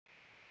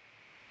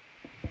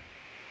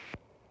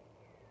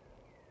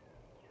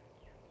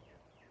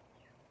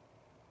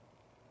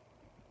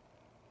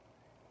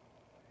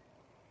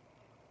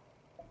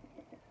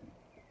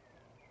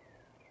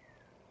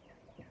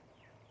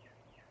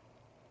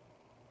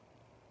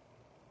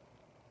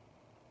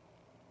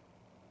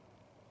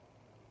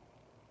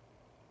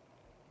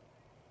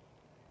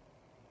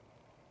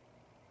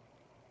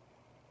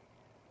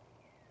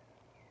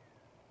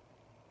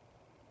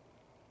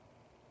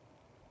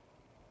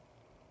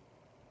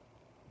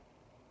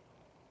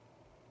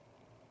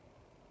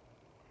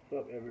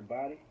What's up,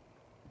 everybody?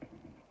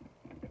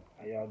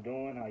 How y'all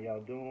doing? How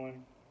y'all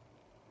doing?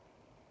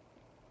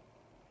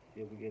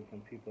 See if we get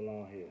some people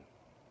on here.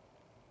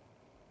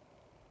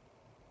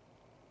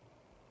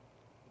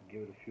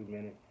 Give it a few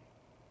minutes.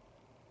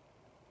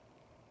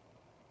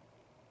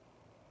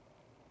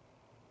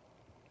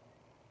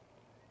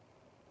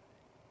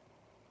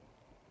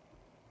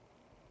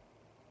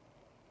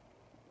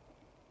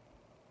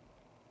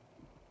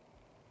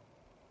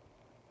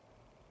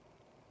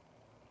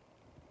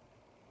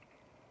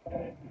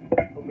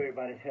 Hope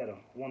everybody's had a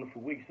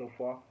wonderful week so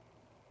far.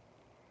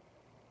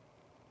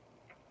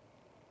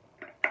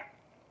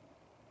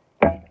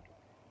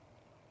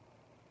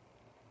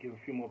 Give a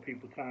few more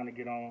people time to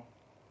get on.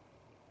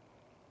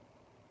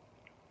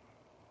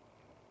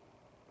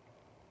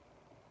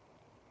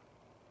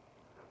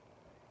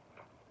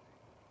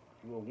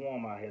 It's a little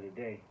warm out here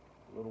today.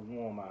 A little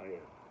warm out here.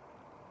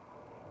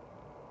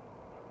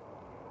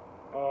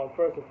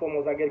 First and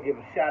foremost, I got to give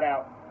a shout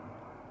out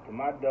to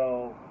my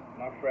dog,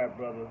 my frat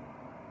brother,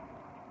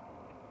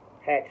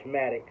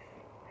 Hatchmatics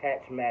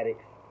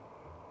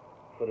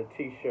for the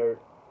t-shirt.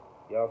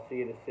 Y'all see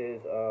it, it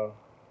says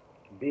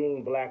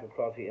being black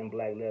across here in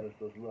black letters,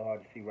 so it's a little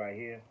hard to see right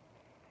here.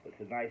 It's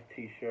a nice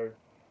t-shirt.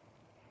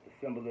 The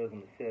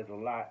symbolism, it says a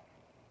lot.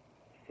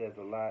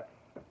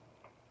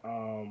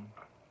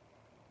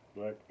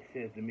 But it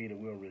says to me that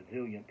we're a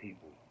resilient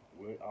people.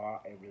 We are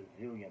a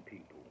resilient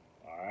people,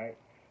 alright?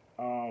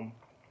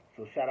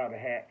 So shout out to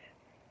Hatch.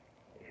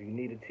 If you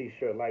need a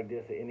t-shirt like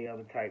this or any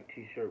other type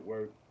t-shirt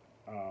work,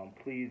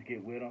 please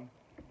get with him.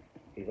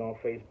 He's on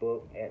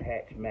Facebook at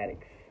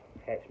Hatchmatics.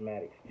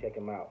 Check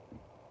him out.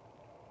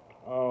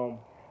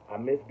 I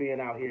missed being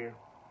out here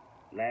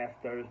last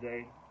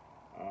Thursday.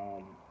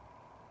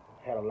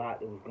 Had a lot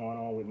that was going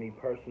on with me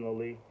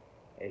personally.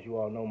 As you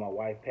all know, my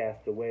wife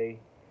passed away.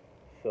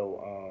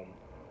 So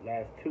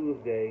last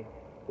Tuesday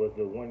was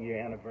the 1-year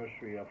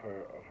anniversary of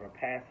her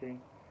passing.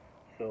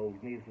 So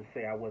needless to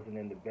say, I wasn't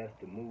in the best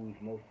of moods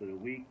most of the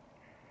week.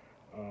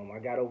 I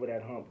got over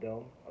that hump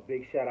though. A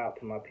big shout out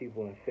to my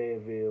people in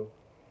Fayetteville,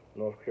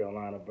 North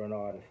Carolina,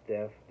 Bernard and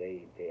Steph.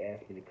 They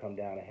asked me to come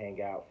down and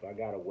hang out, so I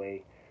got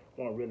away.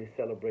 Weren't really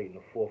celebrating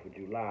the 4th of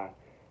July.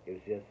 It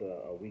was just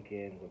a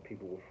weekend when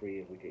people were free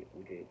and we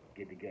could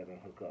get together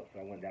and hook up.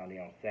 So I went down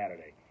there on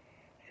Saturday.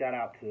 Shout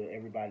out to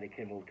everybody that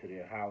came over to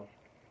their house.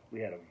 We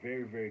had a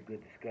very, very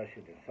good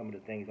discussion, and some of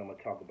the things I'm going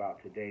to talk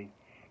about today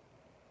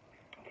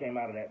came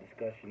out of that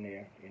discussion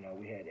there. You know,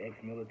 we had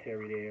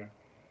ex-military there.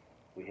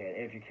 We had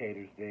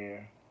educators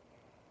there.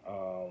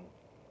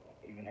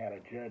 Even had a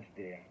judge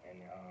there,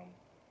 and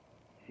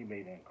she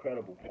made an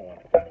incredible point,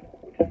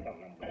 which is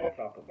something I'm going to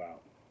talk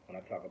about when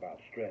I talk about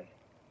stress.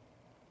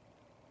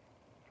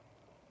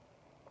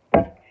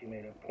 She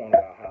made a point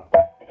about how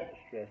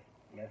stress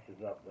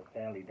messes up the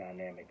family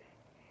dynamics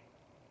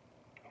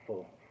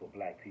for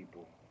black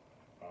people,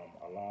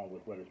 along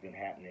with what has been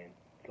happening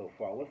so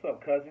far. What's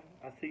up, cousin?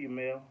 I see you,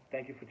 Mel.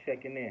 Thank you for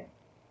checking in.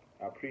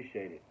 I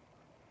appreciate it.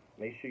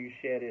 Make sure you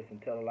share this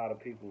and tell a lot of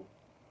people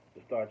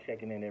to start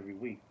checking in every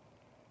week.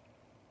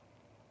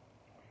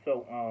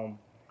 So,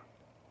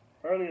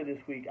 earlier this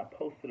week, I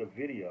posted a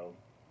video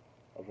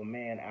of a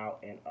man out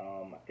in,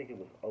 I think it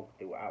was,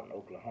 they were out in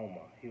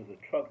Oklahoma. He was a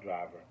truck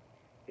driver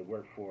that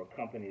worked for a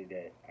company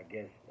that, I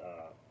guess,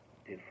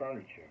 did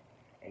furniture.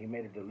 And he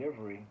made a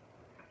delivery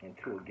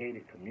into a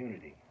gated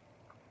community.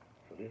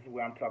 So this is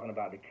where I'm talking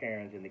about the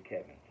Karens and the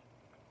Kevins.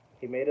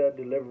 He made a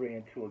delivery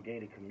into a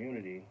gated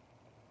community,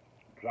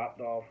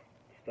 dropped off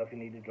stuff he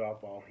needed to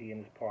drop off, he and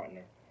his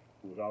partner,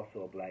 who was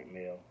also a black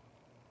male,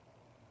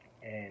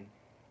 and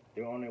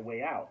they're on their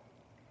way out.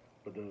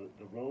 But the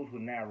roads were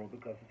narrow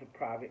because it's a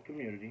private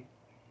community.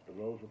 The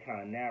roads were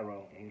kind of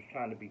narrow, and he was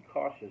trying to be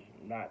cautious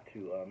not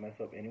to mess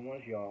up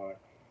anyone's yard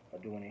or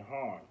do any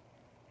harm.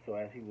 So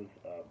as he was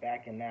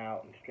backing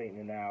out and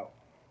straightening out,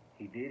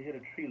 he did hit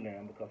a tree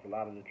limb because a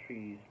lot of the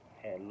trees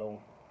had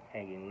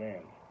low-hanging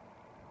limbs.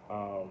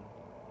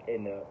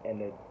 And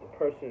the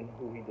person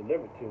who he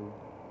delivered to,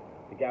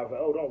 the guy was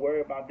like, "Oh, don't worry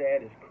about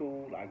that. It's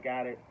cool. I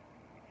got it."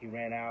 He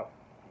ran out,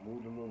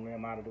 moved a little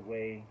limb out of the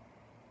way,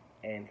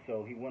 and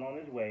so he went on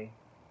his way,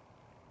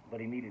 but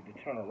he needed to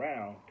turn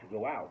around to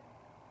go out.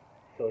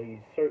 So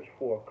he searched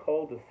for a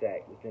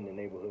cul-de-sac within the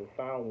neighborhood,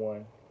 found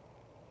one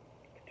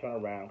to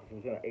turn around because he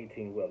was in an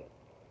 18-wheeler,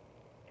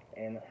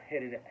 and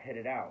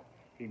headed out.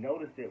 He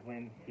noticed that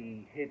when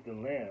he hit the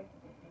limb,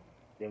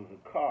 there was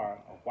a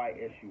car, a white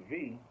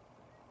SUV,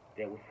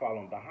 that was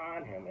following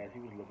behind him as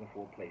he was looking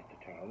for a place to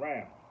turn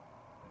around.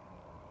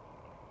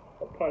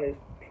 Upon his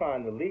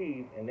trying to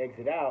leave and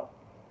exit out,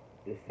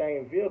 the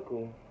same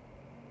vehicle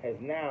has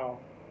now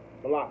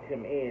blocked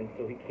him in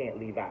so he can't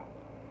leave out.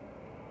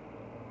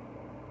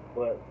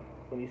 But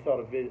when he saw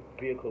the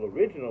vehicle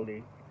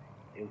originally,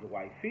 it was a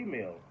white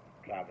female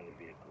driving the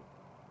vehicle.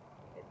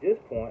 At this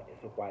point,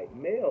 it's a white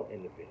male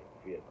in the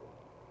vehicle.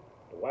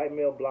 The white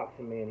male blocks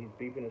him in. He's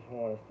beeping his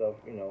horn and stuff.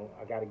 You know,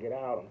 I got to get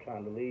out. I'm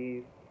trying to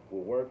leave. We're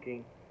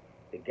working.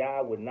 The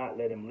guy would not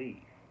let him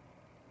leave.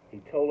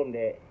 He told him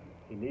that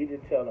he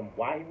needed to tell him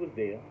why he was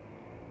there,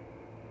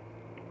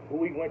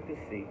 who he went to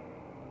see,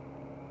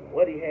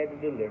 what he had to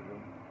deliver,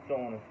 so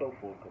on and so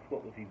forth, because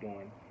what was he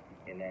doing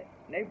in that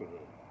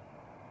neighborhood?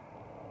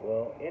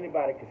 Well,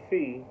 anybody could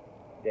see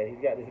that he's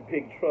got this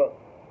big truck,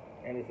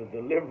 and it's a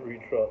delivery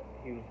truck.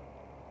 He was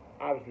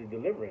obviously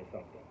delivering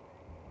something.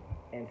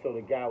 And so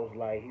the guy was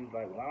like,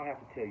 well, I don't have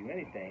to tell you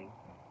anything.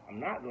 I'm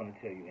not going to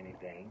tell you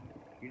anything.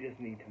 You just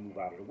need to move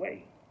out of the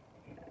way.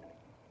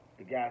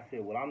 The guy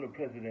said, well, I'm the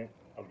president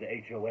of the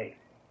HOA.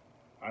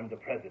 I'm the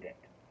president,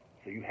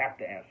 so you have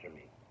to answer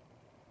me.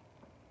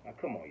 Now,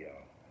 come on,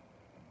 y'all.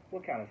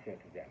 What kind of sense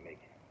is that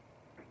making?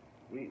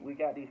 We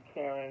got these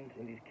Karens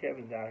and these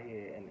Kevins out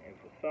here, and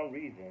for some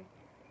reason,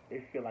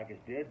 they feel like it's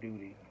their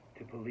duty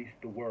to police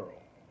the world,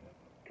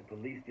 to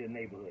police their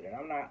neighborhood. And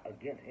I'm not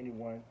against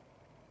anyone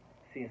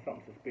seeing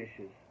something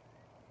suspicious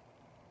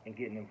and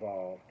getting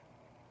involved.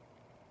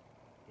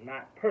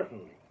 Not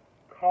personally.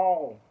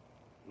 Call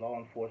law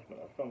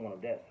enforcement or someone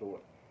of that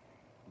sort.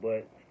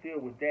 But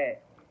still with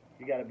that,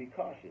 you got to be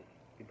cautious,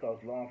 because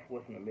law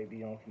enforcement may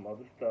be on some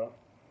other stuff,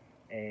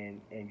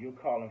 and you're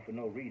calling for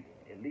no reason.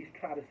 At least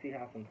try to see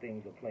how some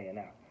things are playing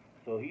out.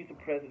 So he's the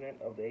president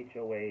of the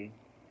HOA.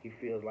 He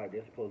feels like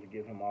they're supposed to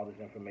give him all this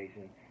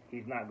information.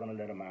 He's not going to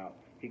let them out.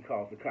 He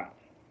calls the cops.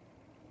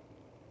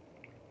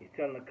 He's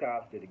telling the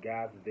cops that the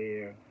guys are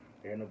there.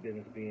 They have no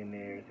business being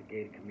there. It's a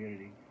gated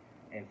community.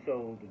 And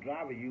so the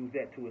driver used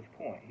that to his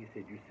point. He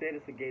said, you said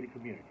it's a gated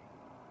community.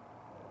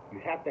 You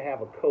have to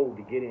have a code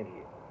to get in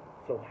here.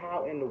 So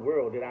how in the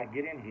world did I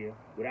get in here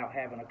without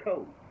having a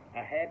code?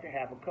 I had to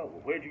have a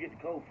code. Where'd you get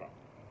the code from?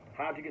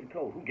 How'd you get the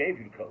code? Who gave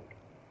you the code?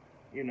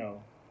 You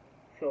know.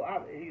 So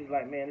he's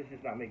like, man, it's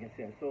just not making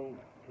sense. So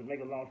to make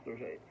a long story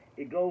short,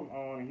 it goes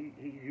on, and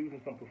he's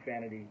using some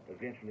profanity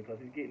eventually because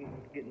he's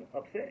getting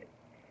upset.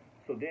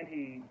 So then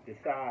he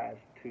decides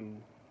to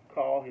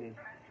call his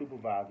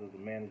supervisor, the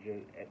manager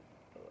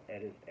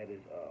at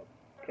his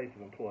place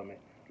of employment,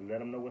 to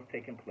let him know what's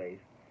taking place.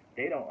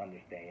 They don't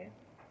understand.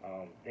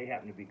 They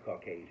happen to be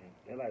Caucasian.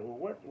 They're like,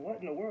 well, what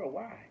in the world?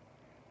 Why?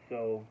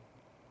 So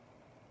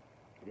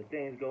the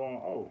things go on.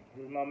 Oh,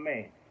 this is my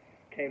man.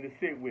 Came to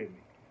sit with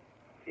me.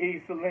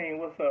 E. Saline,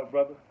 what's up,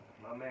 brother?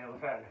 My man,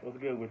 what's happening? What's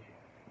good with you?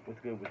 What's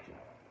good with you?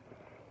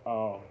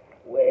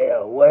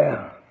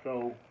 Well.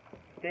 So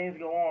things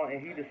go on,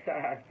 and he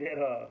decides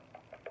that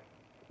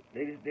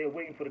they're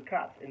waiting for the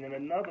cops, and then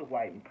another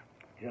white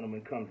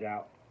gentleman comes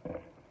out,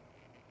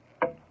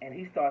 and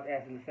he starts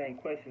asking the same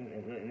questions,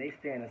 and they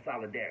stand in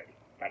solidarity.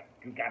 Like,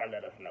 you gotta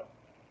let us know.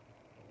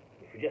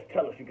 If you just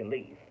tell us, you can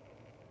leave.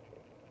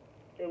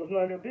 It was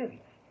none of their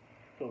business.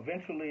 So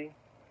eventually,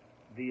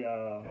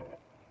 the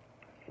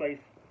place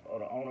or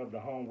the owner of the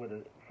home where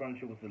the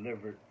furniture was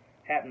delivered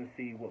happened to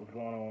see what was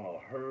going on, or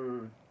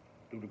heard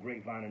through the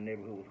grapevine in the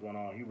neighborhood what was going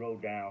on. He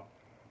rode down,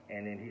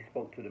 and then he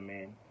spoke to the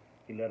men.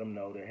 He let them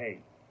know that, hey,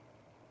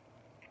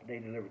 they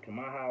delivered to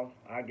my house.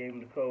 I gave them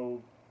the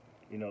code.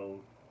 You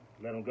know,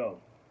 let them go.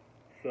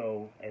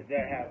 So as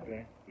that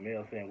happened,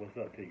 Mel saying, what's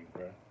up to you,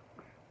 bro?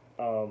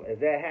 As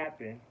that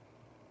happened,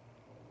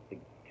 the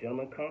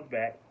gentleman comes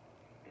back.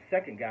 The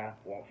second guy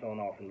walks on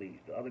off and leaves.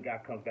 The other guy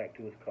comes back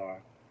to his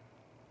car,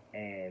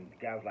 and the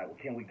guy was like, well,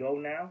 can we go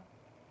now?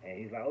 And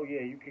he's like, oh,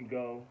 yeah, you can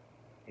go.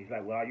 He's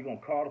like, well, are you going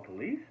to call the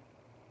police?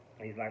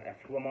 And he's like, that's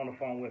who I'm on the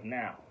phone with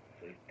now.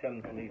 So he's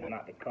telling the police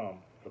not to come,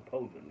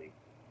 supposedly.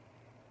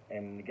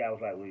 And the guy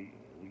was like, well,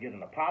 we get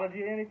an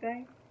apology or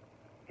anything?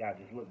 The guy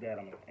just looked at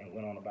him and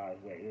went on about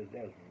his way.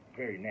 That was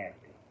very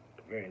nasty,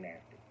 very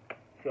nasty.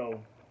 So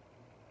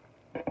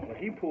when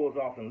he pulls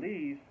off and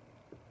leaves,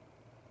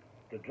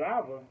 the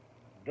driver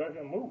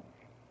doesn't move.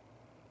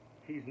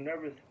 He's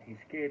nervous. He's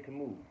scared to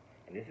move.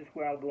 And this is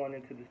where I'm going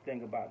into this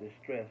thing about this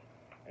stress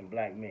in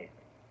black men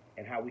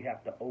and how we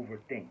have to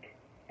overthink,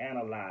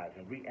 analyze,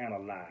 and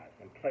reanalyze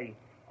and play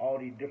all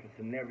these different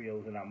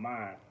scenarios in our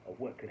mind of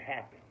what could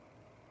happen.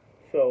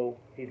 So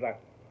he's like,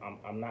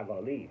 I'm not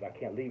going to leave. I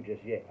can't leave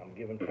just yet. I'm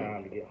giving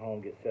time to get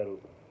home, get settled.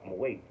 I'm going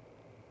to wait.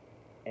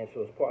 And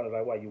so his partner's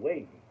like, why you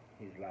waiting?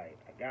 He's like,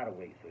 I got to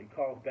wait. So he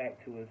calls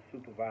back to his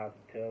supervisor,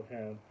 tells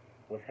him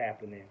what's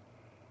happening.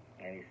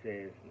 And he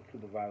says, and the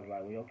supervisor's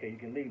like, well, okay, you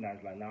can leave now.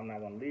 He's like, no, I'm not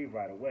going to leave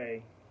right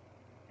away.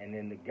 And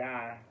then the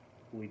guy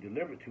who he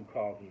delivered to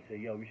calls him and said,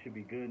 yo, we should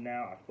be good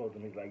now. I spoke to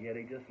him. He's like, yeah,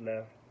 they just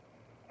left.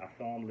 I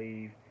saw him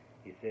leave.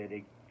 He said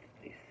they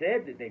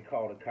said that they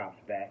called the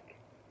cops back.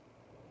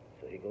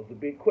 So here goes the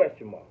big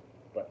question mark.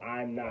 But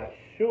I'm not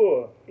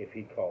sure if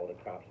he called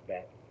the cops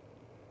back.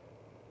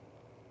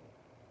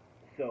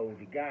 So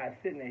the guy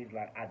sitting there, he's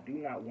like, I do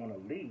not want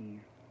to leave,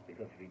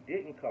 because if he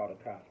didn't call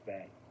the cops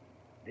back,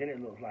 then it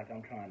looks like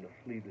I'm trying to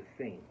flee the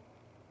scene.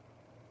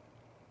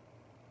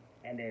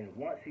 And then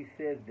once he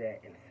says that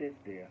and sits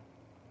there,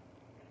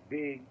 this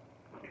big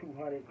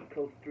 200,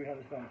 close to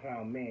 300-something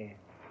pound man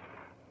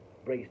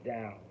breaks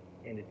down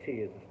into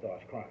tears and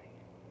starts crying.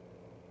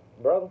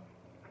 Brother?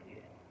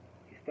 Yeah.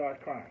 He starts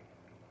crying.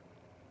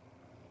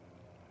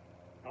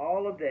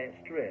 All of that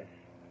stress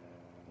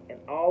and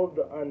all of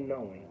the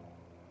unknowing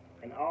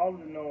and all of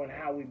the knowing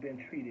how we've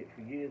been treated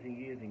for years and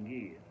years and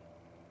years.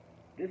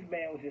 This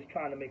man was just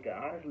trying to make an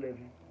honest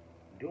living,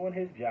 doing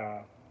his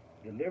job,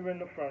 delivering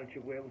the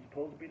furniture where it was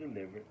supposed to be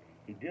delivered.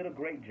 He did a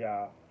great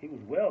job. He was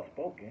well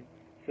spoken.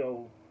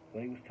 So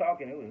when he was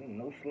talking, it was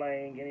no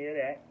slang, any of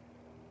that.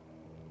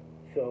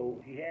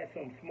 So he had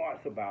some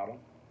smarts about him.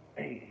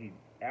 He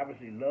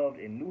obviously loved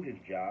and knew his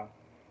job.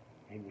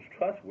 He was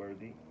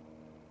trustworthy.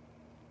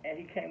 And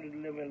he came to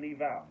deliver and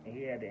leave out. And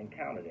he had to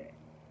encounter that.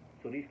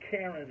 So these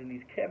Karens and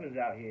these Kevins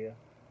out here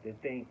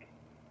that think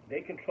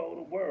they control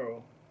the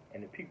world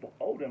and that people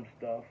owe them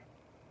stuff,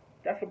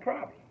 that's a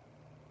problem.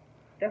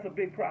 That's a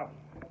big problem.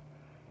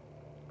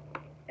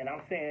 And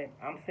I'm saying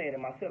to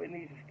myself, it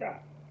needs to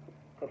stop.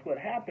 Because what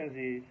happens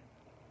is,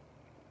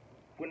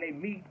 when they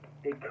meet,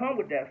 they come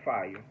with that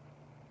fire,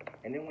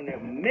 and then when they're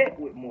met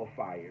with more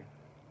fire,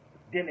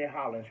 then they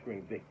holler and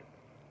scream victim.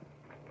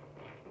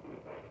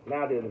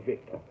 Now they're the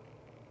victim.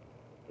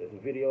 There's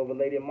a video of a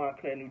lady in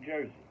Montclair, New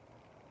Jersey.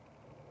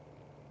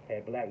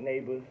 Had black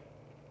neighbors.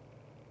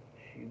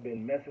 She's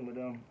been messing with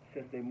them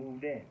since they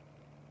moved in.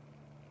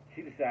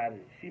 She decided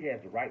she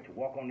has the right to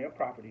walk on their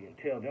property and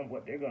tell them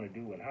what they're going to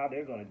do and how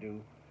they're going to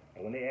do.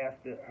 And when they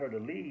asked her to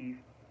leave,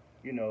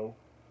 you know,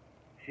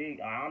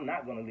 I'm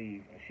not going to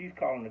leave. And she's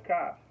calling the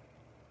cops.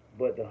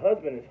 But the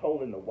husband is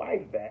holding the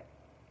wife back,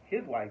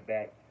 his wife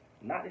back.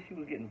 Not that she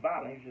was getting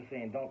violent. He was just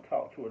saying, don't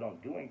talk to her,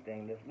 don't do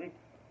anything. Let's leave.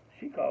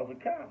 She calls the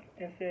cops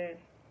and says,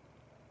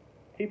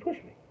 he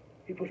pushed me.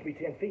 He pushed me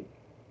 10 feet.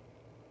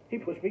 He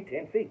pushed me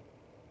 10 feet.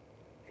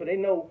 So they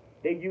know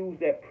they use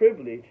that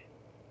privilege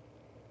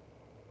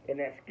and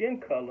that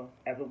skin color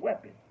as a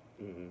weapon.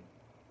 Mm-hmm.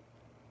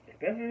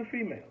 Especially the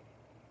females.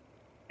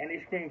 And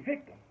they scream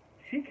victim.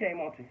 She came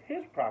onto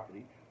his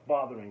property,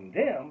 bothering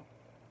them,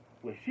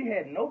 where she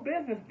had no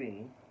business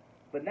being,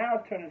 but now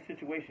it's turning the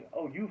situation,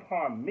 oh, you've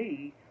harmed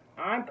me,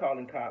 I'm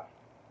calling cops,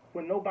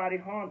 when nobody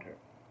harmed her.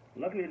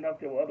 Luckily enough,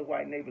 there were other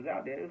white neighbors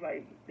out there. It was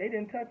like, they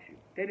didn't touch you.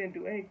 They didn't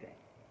do anything.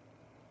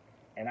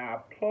 And I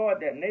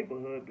applaud that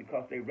neighborhood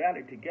because they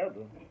rallied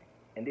together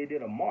and they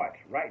did a march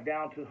right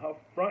down to her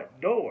front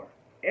door.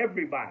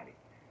 Everybody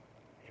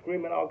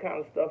screaming all kind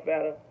of stuff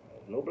at her.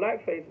 No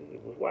black faces,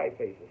 it was white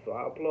faces. So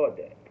I applaud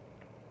that.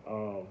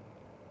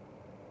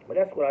 But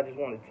that's what I just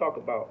wanted to talk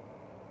about.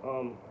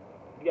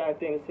 You got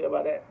anything to say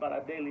about that, about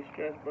our daily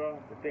stress, bro?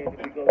 The things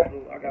that we go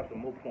through? I got some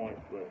more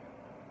points, but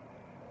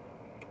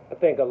I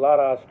think a lot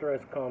of our stress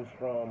comes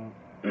from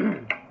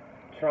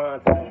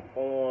trying to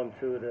conform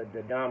to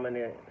the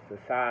dominant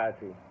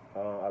society.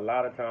 A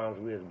lot of times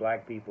we as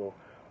black people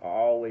are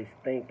always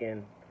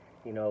thinking,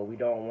 you know, we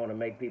don't want to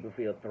make people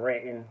feel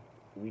threatened.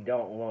 We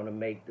don't want to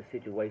make the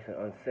situation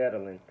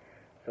unsettling.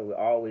 So we're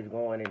always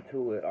going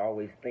into it,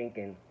 always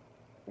thinking,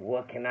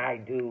 what can I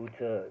do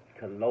to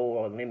lower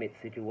or limit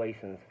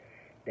situations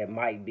that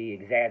might be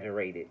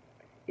exaggerated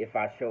if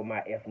I show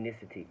my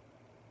ethnicity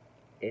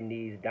in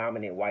these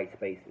dominant white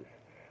spaces.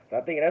 So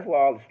I think that's where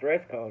all the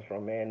stress comes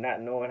from, man,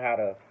 not knowing how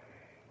to,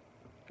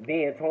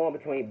 being torn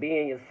between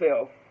being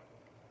yourself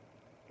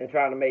and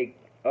trying to make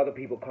other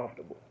people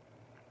comfortable.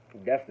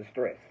 That's the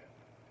stress.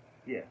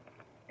 yeah.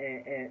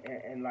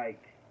 And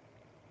like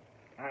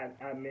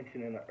I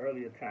mentioned in an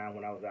earlier time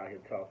when I was out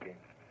here talking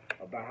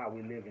about how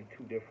we live in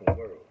two different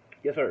worlds.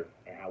 Yes, sir.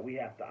 And how we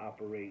have to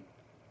operate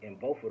in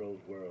both of those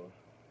worlds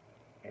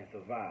and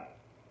survive.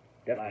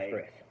 That's like, the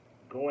stress.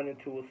 Going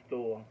into a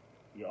store,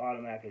 you're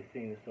automatically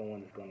seeing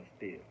someone that's going to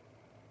steal.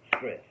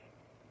 Stress.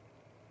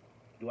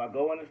 Do I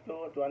go in the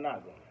store? Do I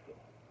not go in the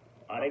store?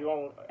 Are they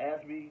going to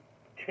ask me,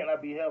 can I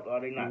be helped? Or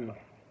are they not going to?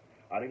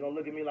 Are they going to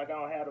look at me like I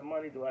don't have the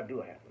money? Do I do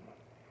have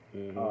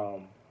the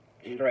money?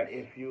 Stress.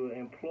 If you're an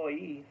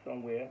employee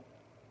somewhere,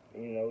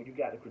 you know, you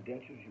got the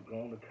credentials, you're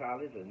going to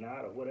college or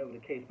not, or whatever the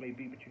case may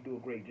be, but you do a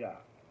great job.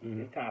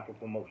 It's time for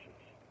promotions.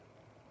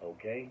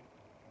 Okay?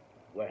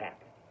 What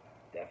happened?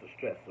 That's a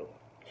stressor.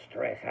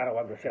 Stress. How do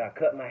I go? Should I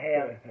cut my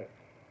hair?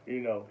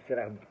 You know, Should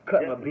I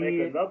cut my just to beard?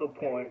 make another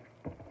point,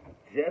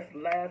 just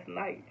last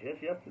night,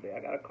 just yesterday, I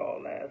got a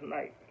call last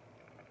night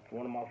from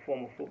one of my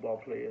former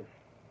football players,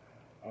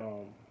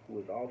 who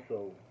is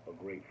also a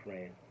great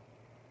friend.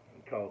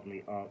 He calls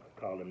me Unc,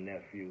 call him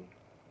nephew.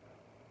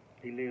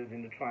 He lives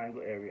in the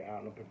Triangle area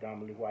out in a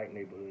predominantly white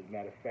neighborhood. As a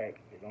matter of fact,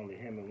 it's only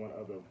him and one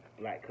other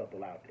black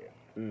couple out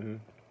there.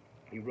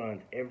 He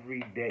runs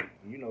every day.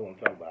 You know what I'm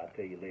talking about. I'll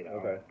tell you later. I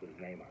won't put his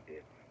name out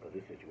there because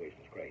this situation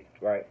is crazy.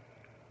 Right.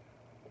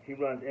 He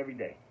runs every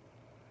day.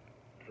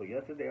 So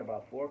yesterday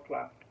about 4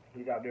 o'clock,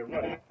 he's out there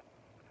running.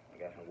 I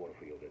got some water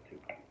for you over there too.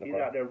 He's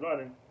out there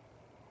running.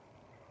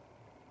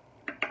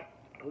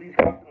 Police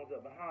car comes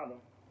up behind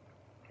him.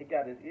 He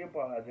got his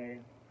AirPods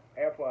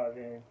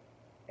in,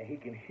 and he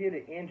can hear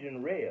the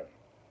engine rev.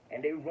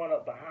 And they run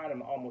up behind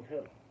him and almost hit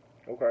him.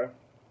 Okay.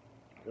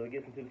 So he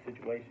gets into the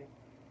situation.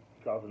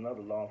 He calls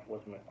another law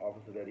enforcement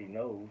officer that he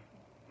knows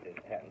that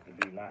happens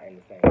to be not in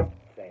the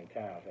same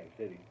town, same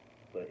city,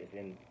 but it's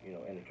in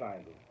the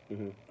Triangle.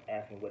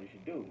 Asking what he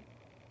should do.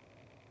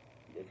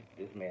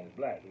 This man is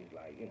black. He's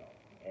like,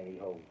 and he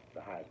holds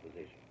the highest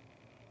position.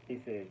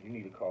 He says you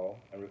need to call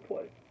and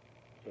report it.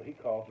 So he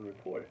calls to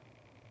report it.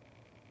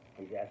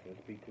 He's asking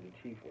to speak to the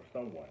chief or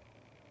someone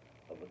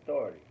of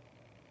authority.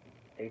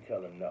 They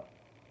tell him no.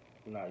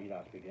 you're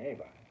not speaking to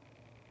anybody.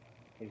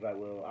 He's like,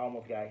 well, I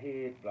almost got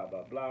hit, blah,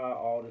 blah, blah,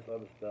 all this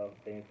other stuff,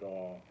 things go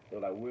on. They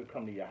were like, we'll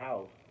come to your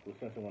house. We'll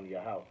send someone to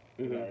your house.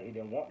 Mm-hmm. He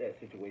didn't want that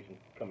situation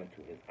coming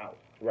to his house.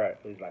 Right.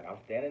 So he's like, I'm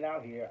standing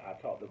out here.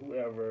 I talk to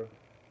whoever.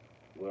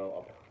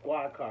 Well, a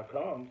squad car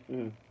comes,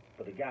 Mm-hmm.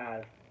 but the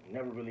guys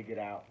never really get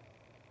out.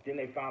 Then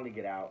they finally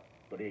get out,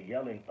 but they're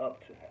yelling up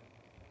to him.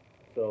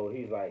 So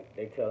he's like,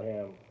 they tell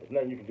him, there's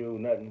nothing you can do,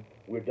 nothing.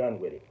 We're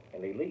done with it.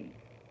 And they leave.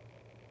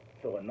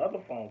 So another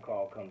phone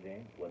call comes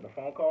in. Wasn't a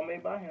phone call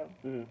made by him.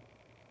 Mm-hmm.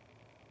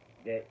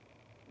 That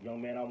young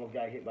man almost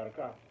got hit by the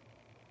cops.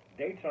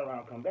 They turn around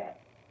and come back.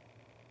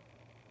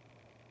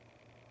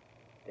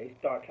 They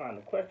start trying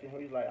to question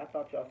him. He's like, I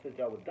thought y'all said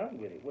y'all were done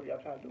with it. What are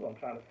y'all trying to do? I'm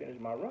trying to finish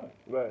my run.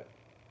 Right.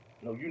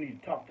 No, you need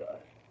to talk to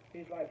us.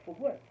 He's like, for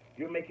what?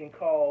 You're making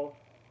calls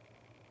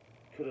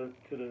to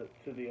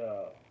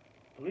the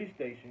police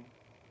station,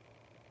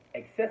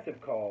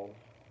 excessive calls,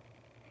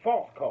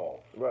 false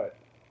calls. Right.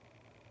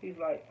 He's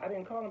like, I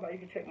didn't call anybody. You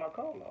can check my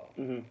call log.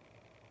 Mm-hmm.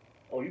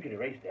 Oh, you can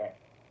erase that.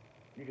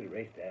 You can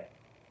erase that.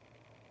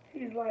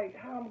 He's like,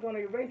 how am I going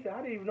to erase it?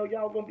 I didn't even know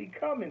y'all were going to be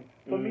coming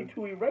for me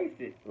to erase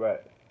it. Right.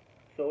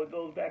 So it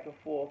goes back and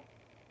forth,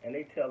 and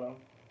they tell him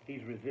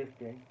he's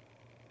resisting.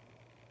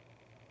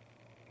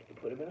 They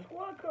put him in a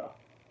squad car.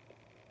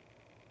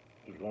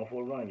 He's going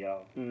for a run,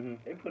 y'all. Mm-hmm.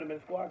 They put him in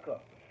a squad car.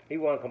 He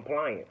wasn't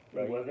compliant.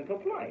 Right? He wasn't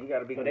compliant. You got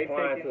to be So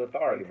compliant to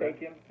authority.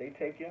 They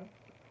take him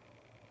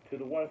to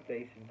the one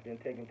station, then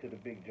take him to the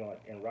big joint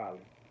in Raleigh.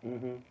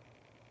 Mm-hmm.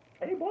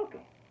 And they book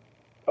him.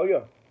 Oh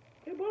yeah.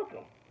 They book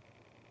him.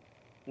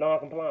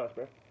 Non-compliance,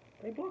 bro.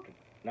 They book him.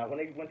 Now when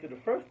they went to the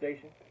first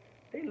station,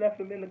 they left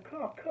him in the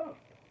car cuffed.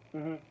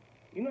 Mm-hmm.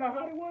 You know how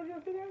hot it was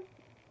yesterday?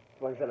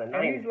 Once in a And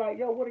night. he's like,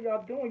 yo, what are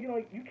y'all doing?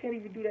 You can't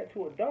even do that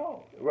to a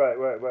dog. Right.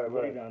 What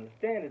you don't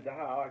understand is the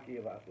hierarchy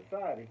of our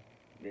society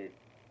that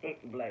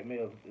black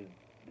males is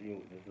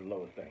the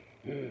lowest thing.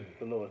 It's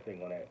the lowest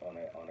thing on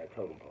that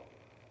totem pole,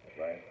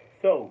 right?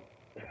 So,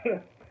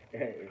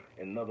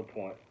 another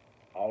point,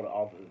 all the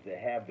officers that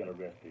have been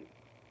arrested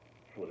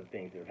for the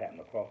things that have happened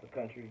across the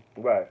country,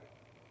 Right.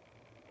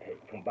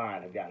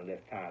 combined have gotten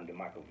less time than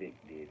Michael Vick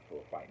did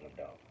for fighting a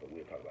dog. But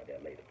we'll talk about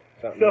that later.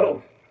 Something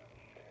else.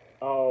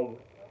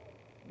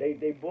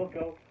 They book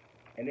him,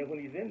 and then when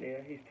he's in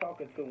there, he's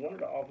talking to one of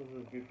the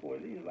officers before.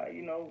 He's like,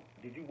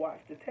 did you watch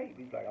the tape?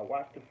 He's like, I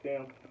watched the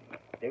film.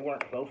 They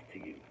weren't close to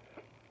you.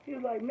 He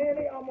was like, man,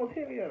 they almost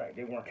hit me. Like,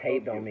 they weren't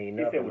Tape close don't to you. mean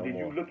He nothing said, well, no did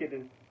more. you look at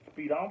the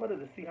speedometer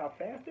to see how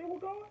fast they were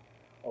going?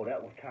 Oh,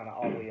 that was kind of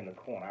all the way in the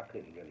corner. I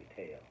couldn't really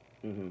tell.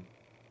 Mm-hmm.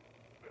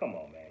 Come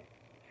on, man.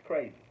 It's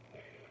crazy.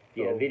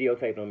 Yeah, So,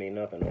 videotape don't mean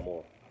nothing no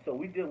more. So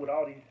we deal with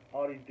all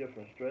these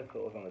different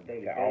stressors on a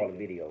daily Got basis. all the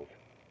videos.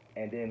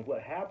 And then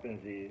what happens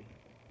is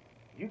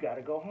you got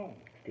to go home.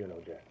 Still no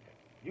justice.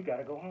 You got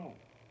to go home.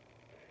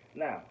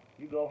 Now,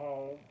 you go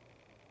home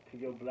to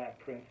your black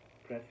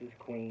princess,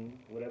 queen,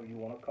 whatever you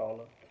want to call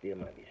her, Still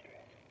might be stressed.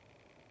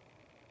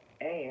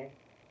 and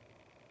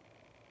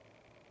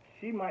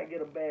she might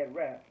get a bad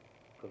rap,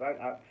 because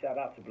I shout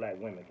out to black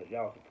women, because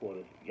y'all support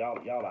us. Y'all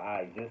are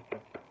our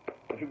existence.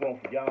 If it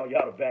weren't for y'all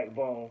the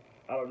backbone,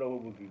 I don't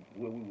know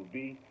where we would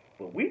be.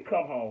 But we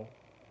come home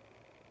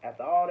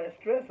after all that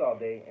stress all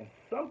day, and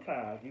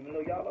sometimes, even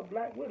though y'all are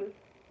black with us,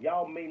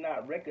 y'all may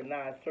not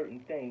recognize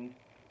certain things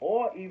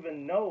or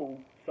even know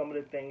some of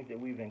the things that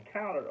we've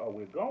encountered or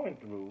we're going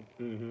through,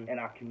 Mm-hmm. and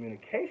our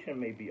communication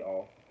may be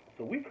off.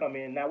 So we come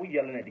in, now we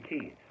yelling at the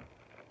kids.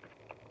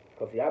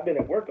 Because, see, I've been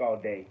at work all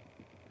day,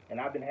 and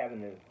I've been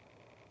having to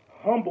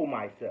humble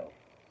myself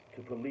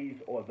to police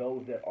or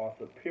those that are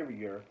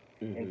superior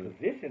in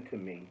position to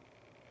me,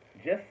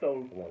 just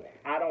so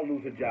I don't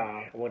lose a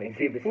job and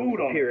keep food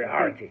on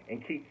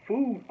and keep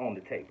food on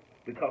the table,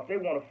 because they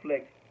want to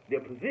flex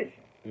their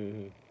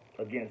position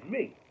against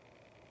me,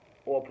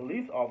 or a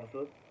police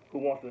officer who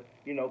wants to,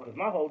 because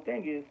my whole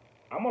thing is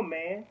I'm a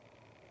man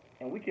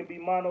and we can be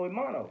mano a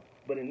mano,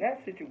 but in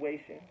that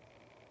situation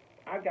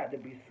I got to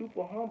be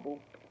super humble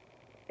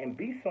and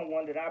be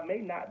someone that I may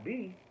not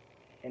be,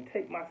 and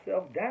take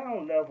myself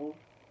down levels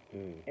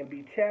and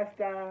be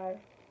chastised,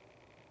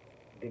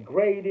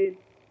 degraded,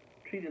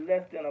 treated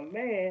less than a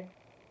man.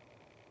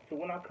 So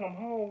when I come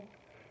home,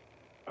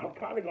 I'm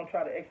probably going to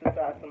try to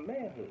exercise some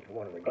manhood.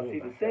 Because see,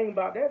 the thing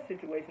about that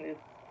situation is,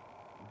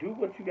 do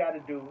what you got to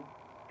do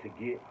to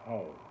get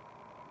home.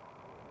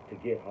 To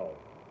get home.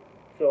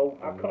 So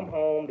I come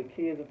home, the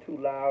kids are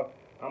too loud,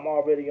 I'm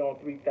already on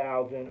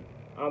 3,000,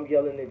 I'm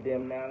yelling at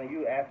them now, and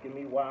you asking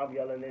me why I'm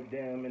yelling at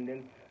them, and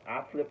then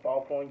I flip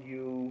off on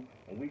you,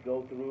 and we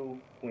go through,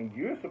 when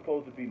you're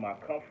supposed to be my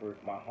comfort,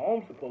 my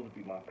home's supposed to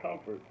be my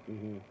comfort,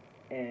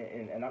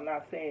 and I'm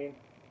not saying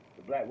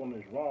the black woman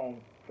is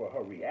wrong for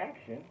her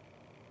reaction.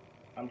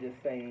 I'm just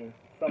saying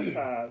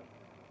sometimes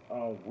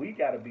we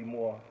got to be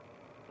more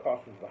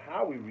cautious of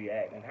how we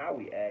react and how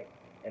we act,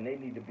 and they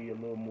need to be a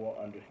little more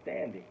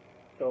understanding.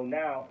 So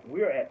now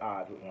we're at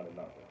odds with one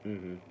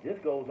another. This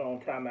goes on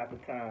time after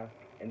time,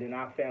 and then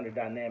our family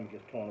dynamic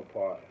is torn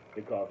apart.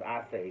 because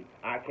I say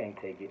I can't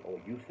take it, or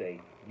you say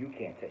you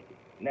can't take it.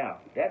 Now,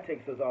 that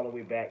takes us all the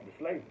way back to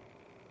slavery.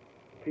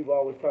 People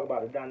always talk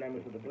about the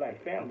dynamics of the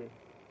black family.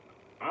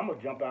 I'm going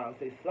to jump out and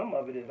say some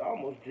of it is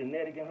almost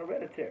genetic and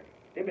hereditary.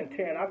 They've been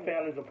tearing our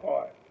families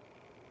apart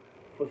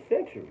for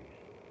centuries.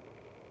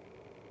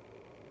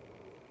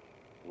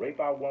 Rape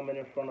our woman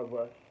in front of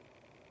us,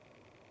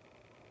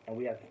 and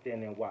we have to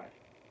stand there and watch,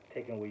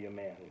 taking away your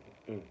manhood.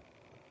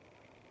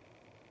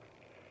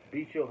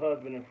 Beat your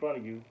husband in front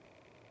of you,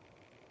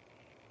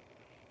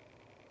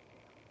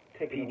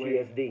 taking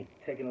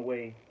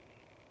away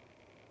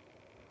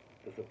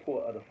the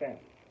support of the family.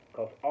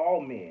 Because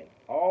all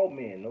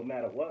men, no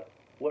matter what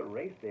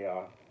race they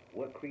are,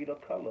 what creed or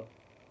color,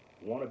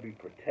 want to be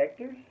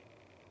protectors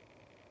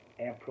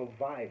and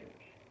providers.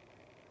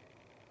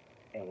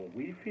 And when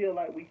we feel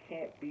like we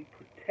can't be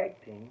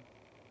protecting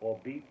or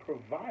be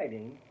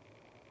providing,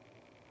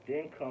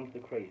 then comes the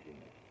craziness.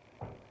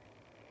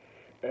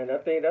 And I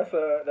think that's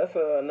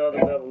another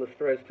level of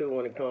stress too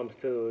when it comes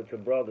to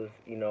brothers.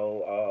 You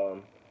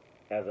know,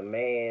 as a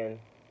man,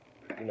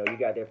 you know, you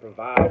got that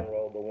providing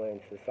role, but when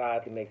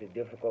society makes it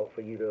difficult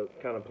for you to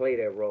kind of play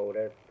that role,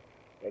 that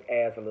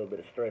adds a little bit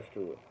of stress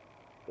to it.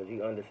 Because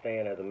you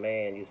understand, as a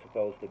man, you're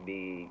supposed to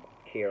be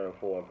caring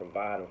for and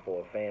providing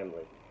for a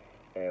family.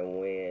 And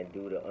when,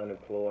 due to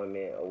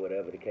unemployment or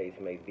whatever the case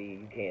may be,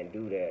 you can't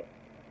do that,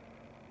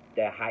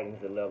 that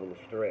heightens the level of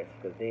stress.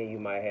 Because then you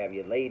might have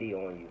your lady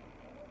on you.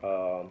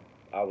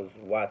 I was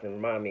watching,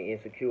 remind me,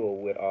 Insecure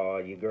with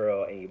your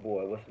girl and your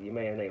boy. What's your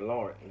man's name?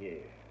 Lawrence.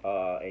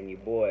 Yeah. And your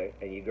boy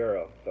and your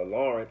girl. So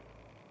Lawrence,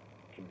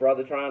 your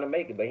brother trying to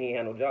make it, but he ain't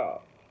had no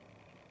job.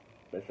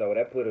 And so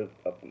that put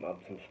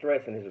some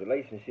stress in his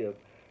relationship,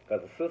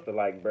 because the sister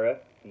like, bruh,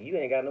 you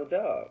ain't got no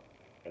job.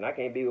 And I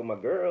can't be with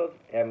my girls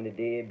having a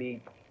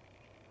deadbeat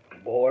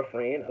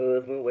boyfriend,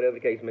 husband, whatever the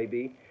case may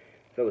be.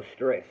 So it's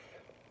stress.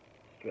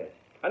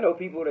 I know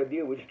people that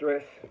deal with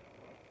stress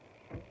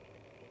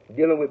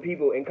dealing with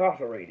people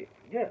incarcerated.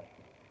 Yeah.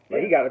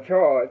 Like, he got a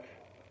charge.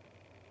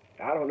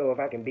 I don't know if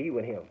I can be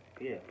with him.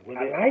 Yeah.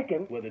 I like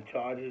him. Whether the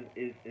charge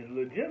is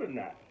legit or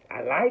not.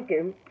 I like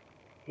him.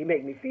 He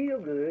make me feel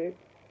good.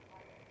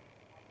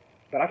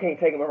 But I can't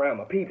take him around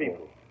my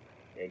people.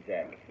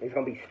 Exactly. It's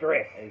going to be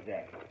stress.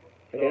 Exactly.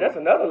 And then that's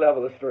another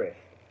level of stress.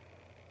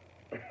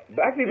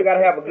 Black people got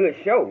to have a good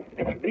show.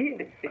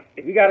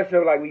 We got to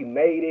show like we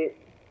made it,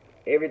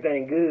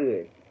 everything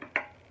good,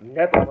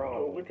 nothing wrong.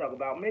 So we talk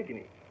about making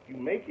it. You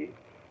make it,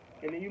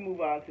 and then you move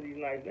on to these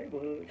nice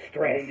neighborhoods.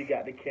 Stress. And then you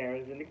got the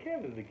Karens and the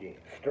Kevins again.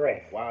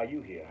 Stress. Why are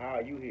you here? How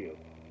are you here?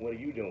 What are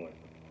you doing?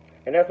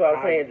 And that's what I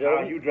was saying, Joe.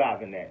 How are you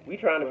driving that? We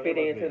trying to fit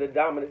into the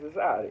dominant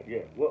society.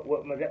 Yeah.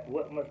 What must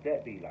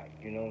that be like?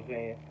 You know what I'm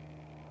saying?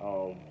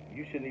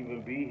 You shouldn't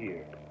even be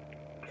here.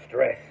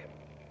 Stress.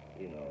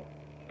 You know.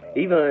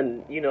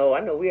 Even, you know, I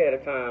know we had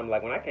a time,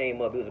 like when I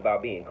came up, it was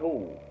about being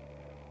cool.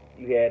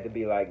 You had to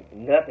be like,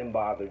 nothing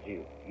bothers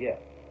you. Yeah.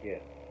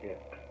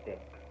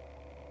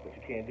 But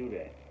you can't do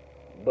that.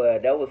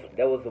 But that was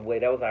the way,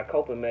 that was our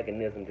coping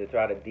mechanism to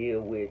try to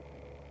deal with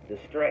the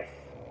stress.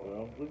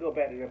 Well, we go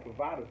back to that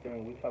provider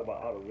thing. We talk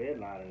about all the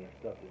redlining and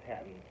stuff that's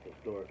happened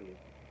historically.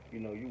 You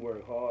know, you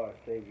work hard,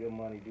 save your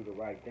money, do the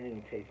right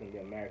thing, chasing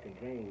the American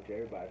dream, which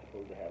everybody's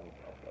supposed to have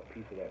a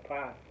piece of that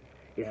pie.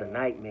 It's a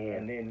nightmare.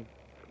 And then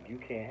you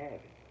can't have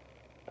it.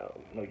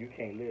 No, you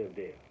can't live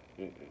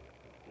there.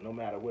 No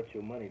matter what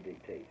your money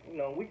dictates. You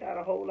know, we got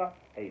a whole lot.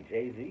 Hey,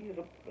 Jay-Z is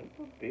a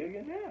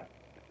billionaire.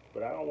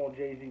 But I don't want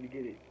Jay-Z to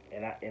get it.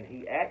 And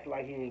he acts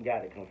like he ain't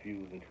got it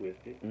confused and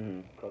twisted.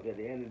 Because at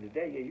the end of the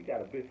day, yeah, you got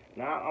a bit.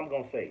 Now, I'm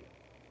going to say,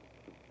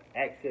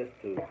 access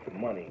to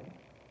money,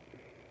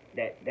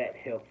 that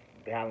helps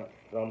balance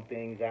some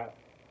things out.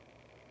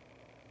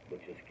 But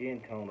your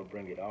skin tone will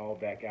bring it all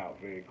back out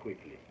very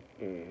quickly.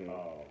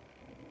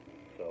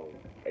 So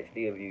they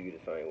still view you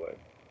the same way.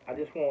 I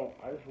just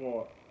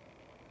want.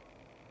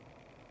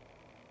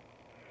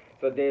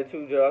 So then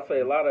too, Joe, I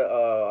say a lot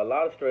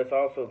of stress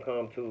also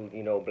comes to,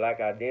 you know, black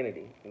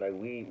identity. Like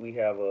we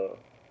have a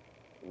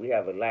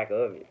lack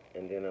of it,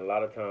 and then a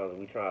lot of times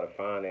we try to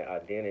find that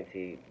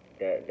identity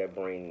that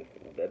brings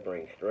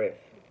stress.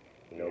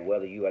 You know,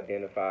 whether you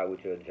identify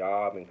with your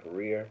job and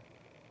career,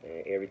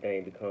 and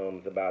everything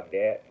becomes about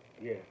that.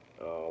 Yeah.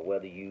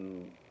 Whether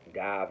you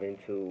dive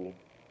into,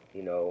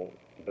 you know,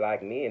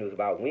 black men, it was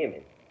about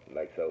women.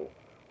 Like, so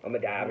I'm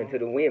gonna dive into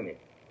the women.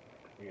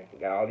 Yeah.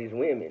 Got all these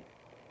women.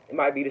 It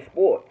might be the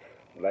sports,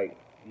 like.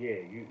 Yeah,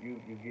 you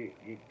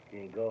get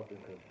engulfed and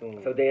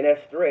consumed. So then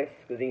that's stress,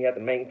 because then you have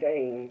to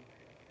maintain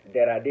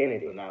that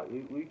identity. So now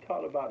we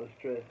talked about the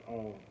stress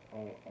on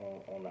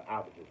the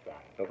opposite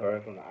side. Okay.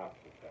 Coming from the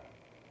opposite side.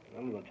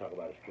 I'm going to talk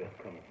about the stress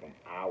coming from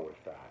our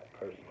side,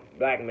 personally.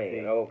 Black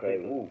man. Okay.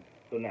 Ooh.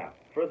 So now,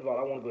 first of all,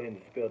 I want to go ahead and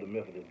dispel the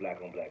myth of this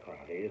black on black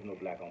crime. There is no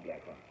black on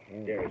black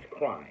crime. There is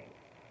crime.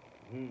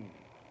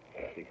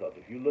 Because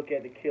if you look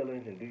at the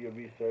killings and do your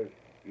research,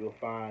 you'll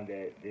find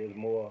that there's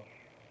more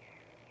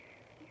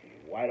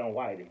white on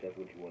white, if that's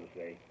what you want to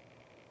say,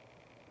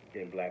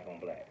 than black on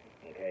black.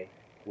 Okay?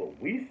 What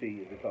we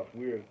see is because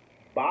we're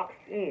boxed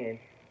in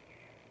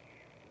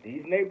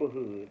these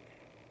neighborhoods,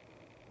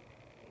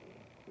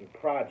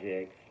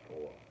 projects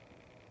or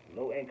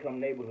low-income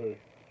neighborhoods,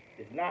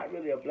 it's not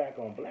really a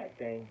black-on-black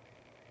thing.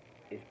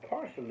 It's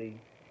partially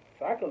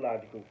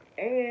psychological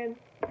and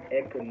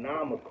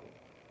economical.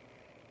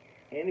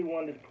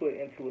 Anyone that's put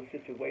into a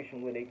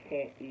situation where they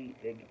can't eat,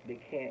 they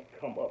can't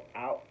come up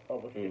out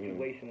of a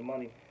situation of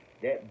money,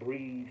 that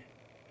breeds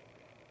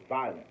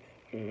violence.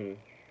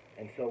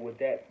 And so with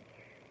that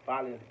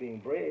violence being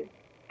bred,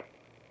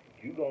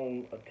 you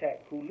gonna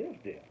attack who lives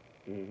there.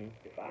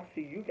 If I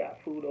see you got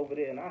food over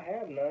there and I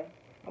have none,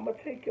 I'm gonna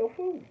take your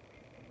food.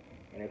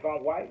 And if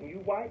I'm white and you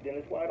white, then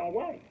it's white on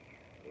white.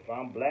 If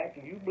I'm black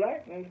and you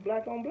black, then it's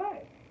black on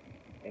black.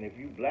 And if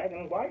you black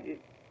and white,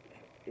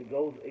 it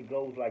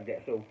goes like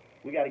that. So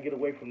we got to get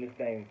away from this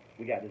thing.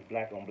 We got this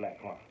black on black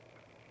crime.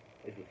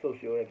 It's a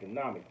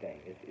socioeconomic thing.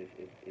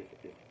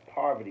 It's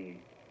poverty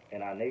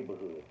in our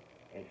neighborhood.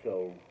 And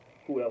so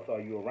who else are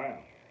you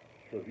around?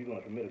 So if you're going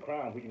to commit a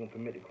crime, who you going to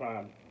commit the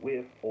crime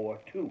with or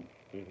to?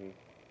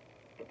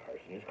 The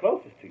person is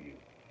closest to you.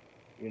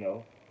 You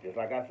know, just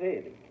like I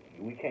said,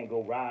 we can't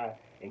go ride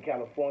in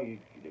California.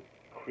 The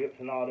Crips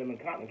and all them in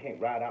Compton can't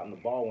ride out in the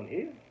Baldwin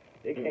Hills.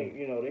 They can't,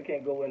 you know, they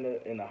can't go in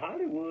the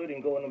Hollywood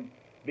and go in the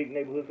big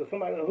neighborhoods. Cause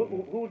somebody,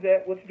 who's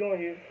that? What you doing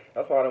here?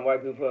 That's why them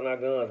white people putting our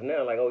guns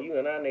now. Like, oh, you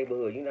in our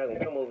neighborhood. You're not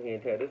gonna come over here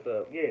and tear this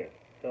up. Yeah.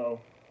 So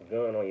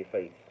gun on your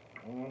face.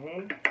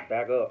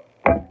 Back up.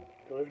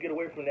 So let's get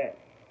away from that.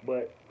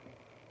 But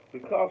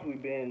because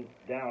we've been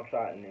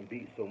downtrodden and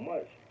beat so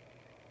much,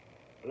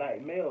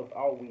 black males,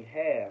 all we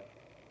have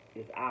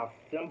is our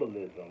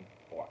symbolism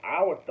or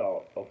our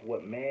thought of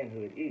what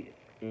manhood is.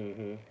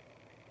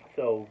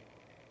 So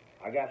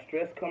I got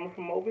stress coming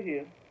from over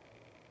here,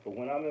 but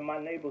when I'm in my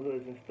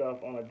neighborhoods and stuff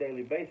on a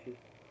daily basis,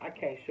 I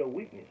can't show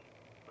weakness,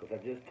 because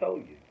I just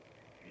told you,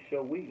 if you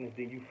show weakness,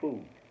 then you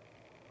fool,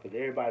 because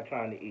everybody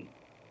trying to eat.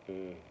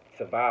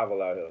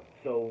 Survival out here.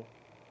 So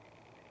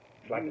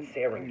it's like a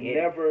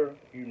Serengeti.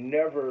 You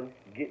never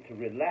get to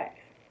relax.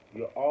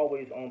 You're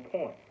always on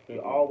point.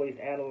 You're always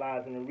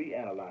analyzing and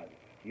reanalyzing.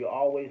 You're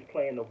always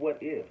playing the what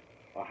if,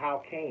 or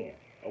how can,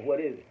 or what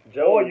is it.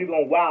 Or you're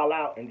going to wild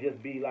out and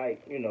just be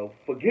like, you know,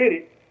 forget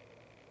it,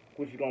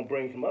 which is going to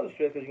bring some other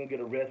stress because you're going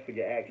to get arrested for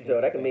your actions.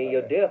 So that could mean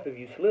your death if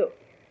you slip.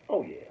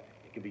 Oh, yeah.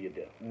 It could be your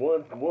death.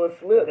 One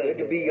slip, it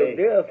could be your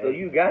death, so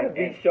you got to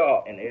be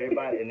sharp. And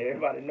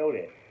everybody know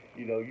that.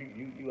 You know,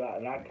 you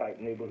out in our type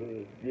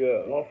neighborhood.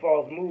 Yeah. One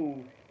false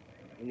move,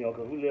 you know,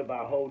 because we live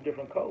by a whole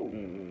different code.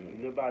 We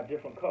live by a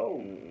different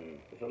code.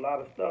 It's a lot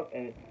of stuff,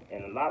 and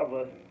a lot of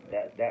us,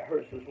 that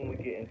hurts us when we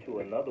get into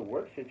another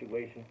work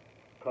situation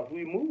because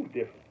we move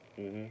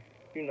different.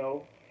 You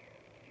know,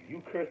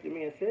 you cursed at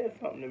me and said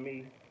something to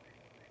me,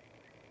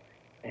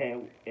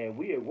 and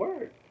we at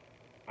work.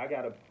 I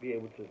got to be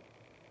able to,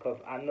 because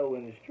I know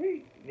in the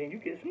street, then you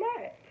get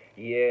smacked.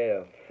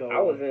 Yeah. So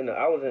I was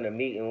in a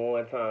meeting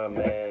one time,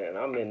 man, and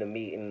I'm in the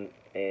meeting,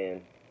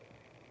 and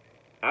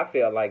I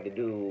felt like the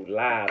dude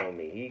lied on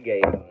me. He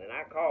gave, and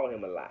I called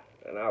him a lie.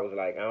 And I was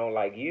like, I don't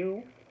like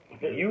you.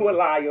 You a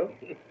liar.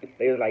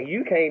 They was like,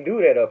 you can't do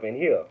that up in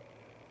here.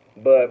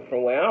 But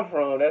from where I'm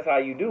from, that's how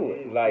you do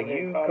it. Like,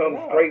 you come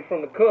straight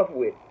from the cuff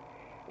with.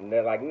 And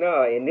they're like,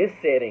 nah, in this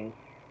setting,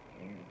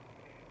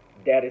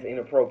 that is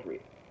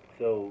inappropriate.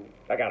 So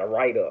I got to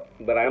write up.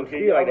 But I'm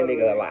still like the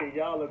nigga a lie. Can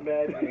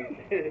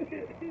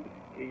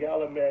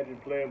y'all imagine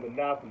playing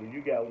Monopoly?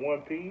 You got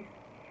one piece,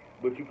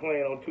 but you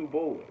playing on two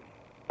boards.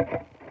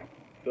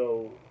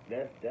 So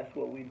that's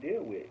what we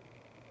deal with,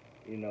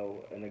 you know.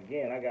 And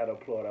again, I gotta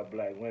applaud our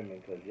black women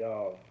because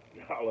y'all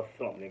are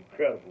something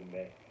incredible,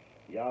 man.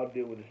 Y'all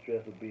deal with the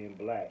stress of being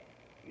black.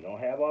 You don't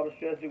have all the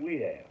stress that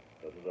we have,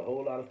 because there's a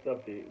whole lot of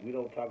stuff that we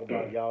don't talk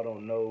about. Y'all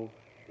don't know.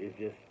 It's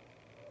just,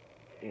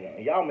 you know,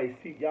 and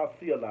y'all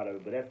see a lot of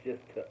it, but that's just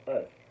to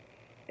us.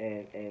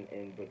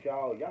 But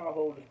y'all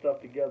hold the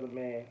stuff together,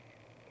 man.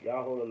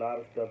 Y'all hold a lot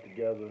of stuff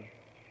together.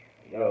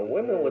 You know,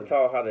 women were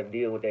taught how to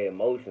deal with their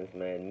emotions,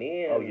 man.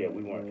 Men, oh yeah,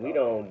 we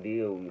don't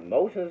deal with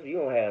emotions. You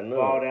don't have none.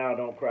 Fall down,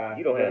 don't cry.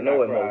 You don't have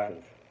no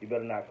emotions. You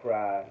better not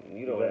cry.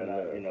 You don't have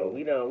none. You know,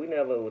 so we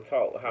never were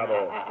taught how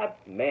to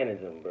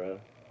manage them, bro.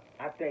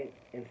 I think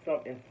in some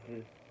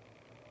instances,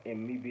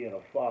 in me being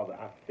a father,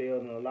 I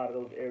failed in a lot of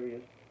those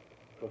areas.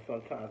 Because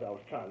sometimes I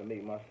was trying to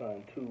make my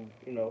son too,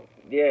 you know.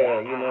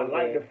 Yeah, I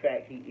like the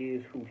fact he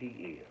is who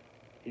he is.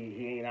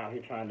 He ain't out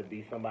here trying to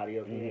be somebody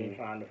else. He ain't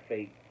trying to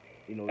fake.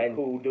 You know, a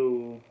cool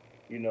dude,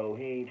 you know,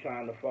 he ain't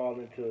trying to fall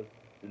into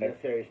the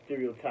necessary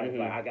stereotypes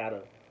like I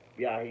gotta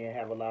be out here and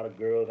have a lot of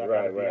girls. I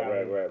gotta be out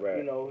here.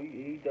 You know,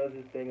 he does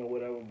his thing or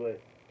whatever,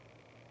 but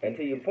and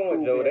to your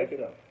point, Joe,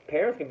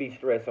 parents can be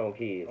stressed on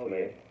kids,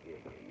 man.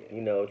 Yeah.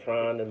 You know,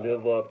 trying to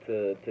live up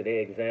to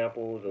their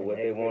examples or what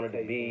they wanted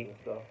to be.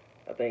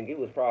 I think it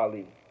was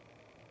probably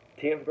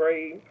 10th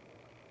grade.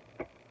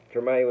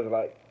 Tremaine was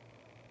like,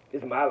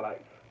 "It's my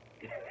life.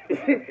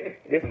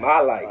 It's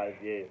my life."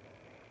 Yeah.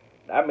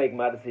 I make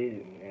my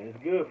decision. And it's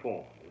good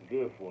for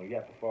him. You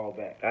have to fall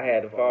back. I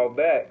had to fall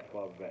back.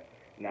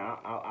 Now,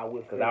 I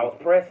would say Because I was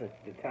pressing.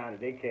 the time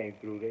that they came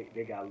through,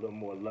 they got a little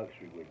more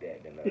luxury with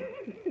that than us.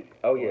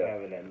 Oh, Or yeah.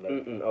 having that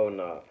luxury. Oh,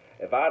 no.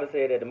 If I'd have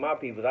said that to my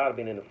people, I'd have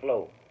been in the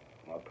flow.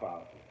 My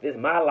pops. This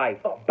is my life.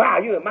 Oh, bow,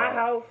 you in my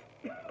house?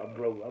 I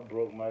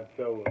broke my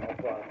toe when my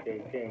pops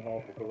came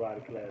home from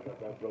karate class.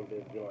 I broke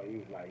that joint. He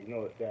was like, you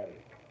know it's Saturday.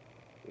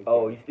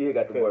 Oh, you still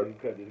got to work. He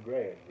cut his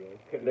grass,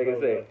 bro. Like I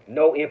said,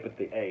 no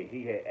empathy. Hey,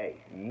 he had,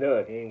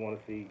 None. he ain't want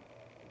to see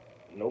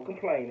no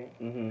complaining,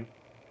 Mm-hmm.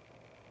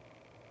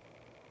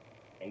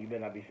 and you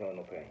better not be showing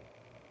no pain.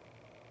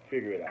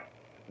 Figure it out.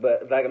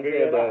 But like I'm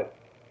Figure saying, it out.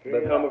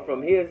 but coming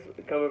from his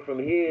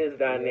it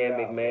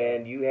dynamic, out,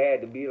 man, you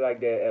had to be like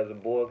that as a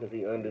boy because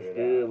he it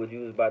understood out. what you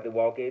was about to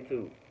walk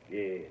into.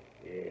 Yeah.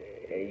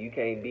 And you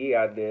can't be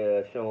out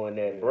there showing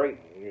that break.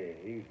 Yeah,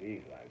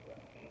 he's like that.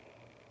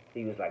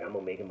 He was like, I'm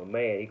gonna make him a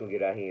man. He gonna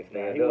get out here and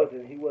stand Now, up.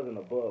 he wasn't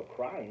above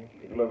crying.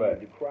 If he Right.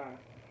 needed to cry,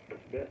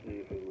 especially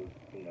if it was,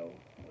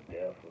 a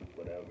death or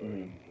whatever.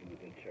 Mhm. He was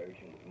in church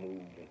and was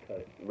moved and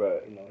touched.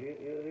 Right.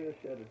 He'll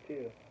shed a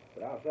tear.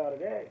 But outside of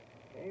that,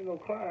 there ain't no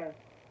crying.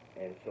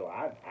 And so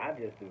I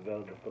just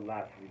developed a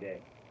philosophy that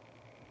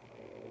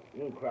you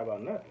don't cry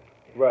about nothing.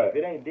 Right. If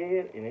it ain't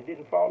dead and it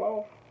didn't fall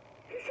off,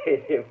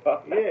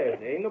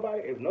 ain't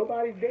nobody. If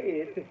nobody's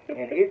dead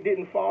and it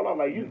didn't fall off,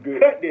 like you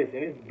cut this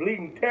and it's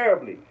bleeding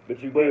terribly, But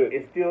you but good.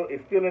 it's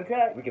still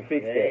intact. We can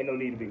fix there that. ain't no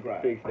need to be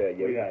crying. Fix that,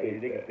 yeah.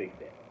 They can fix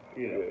that.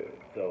 Yeah.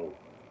 So.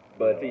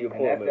 But to your and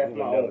point, man, that's we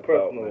my would own never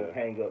talk, personal man.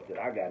 hang up that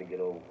I got to get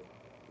over.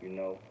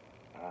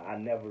 I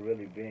never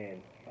really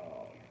been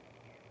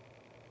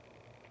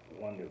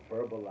one to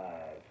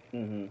verbalize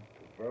Mm-hmm.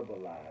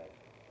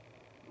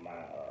 my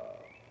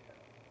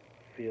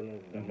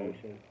feelings and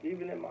emotions,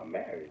 even in my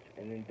marriage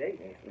and in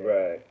dating. Stuff.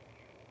 Right.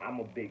 I'm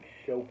a big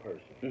show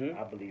person. Mhm.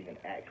 I believe in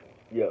action.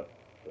 Yeah.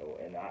 So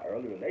in our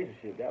early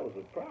relationship, that was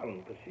a problem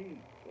because she,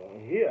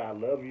 here I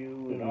love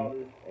you and all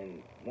this,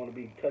 and want to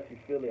be touchy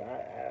feely.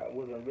 I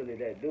wasn't really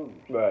that dude.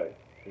 Right.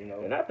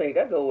 And I think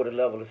that goes with a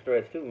level of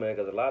stress too, man,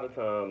 because a lot of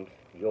times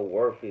your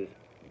worth is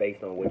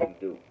based on what you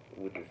do,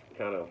 which is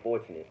kind of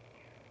unfortunate.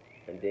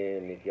 And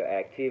then if your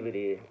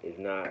activity is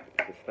not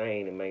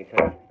sustained and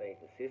maintained and staying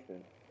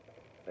consistent,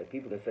 like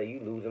people can say you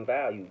losing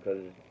value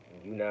because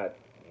you're not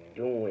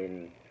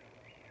doing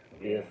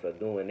this or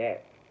doing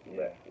that. Yeah.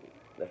 But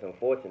that's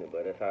unfortunate,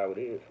 but that's how it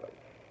is. Like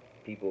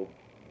people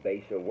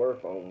base your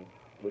worth on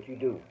what you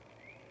do,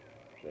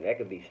 and that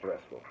could be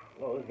stressful.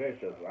 Well, it's very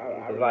stressful.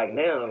 Cause like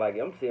now, like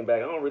I'm sitting back,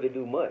 I don't really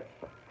do much.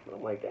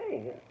 I'm like,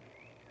 dang.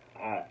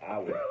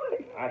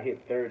 I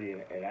hit 30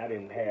 and I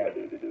didn't have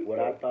what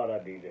I thought I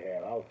needed to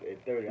have. I was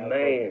at 30. I was supposed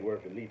to be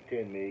worth at least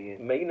 $10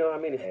 million. Man, you know how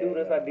many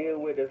students I deal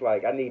with? It's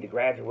like I need to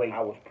graduate.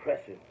 I was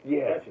pressing.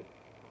 Yeah.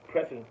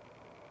 Pressing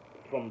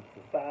from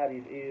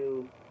society's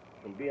ills,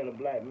 from being a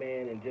black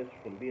man, and just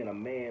from being a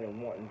man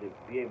and wanting to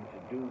be able to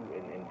do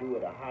and do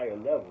at a higher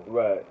level.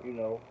 Right.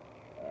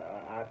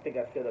 I think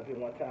I said up here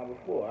one time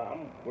before.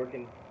 I'm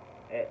working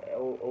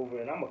over,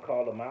 and I'm gonna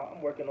call them out.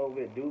 I'm working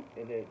over at Duke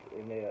in their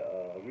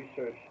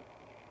research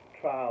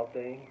trial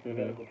thing,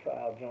 medical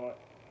trial joint,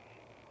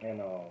 and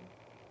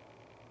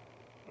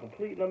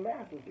completing a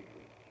master's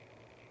degree.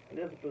 And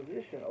there's a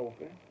position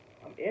open.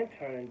 I'm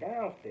interning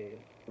downstairs.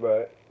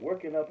 Right.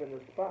 Working up in the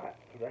spot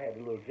because I had a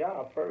little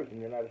job first,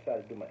 and then I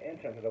decided to do my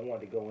intern because I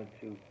wanted to go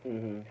into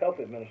health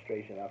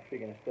administration. I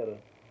figured instead of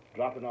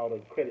dropping all the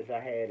credits I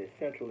had at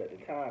Central at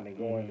the time and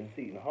going to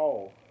Seton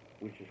Hall,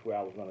 which is where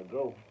I was going to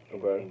go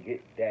and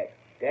get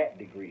that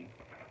degree,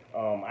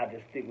 I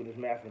just stick with this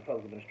master in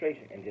public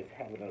administration and just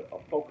having a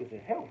focus in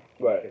health.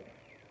 Right.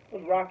 I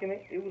was rocking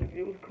it.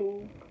 It was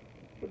cool.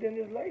 But then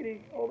this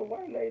lady, older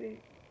white lady,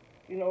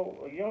 a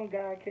young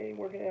guy came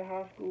working at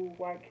high school,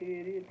 white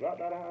kid, he had dropped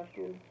out of high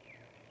school.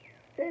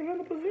 Gave him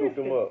the position. Scooped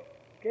him up.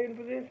 Gave him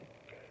the position.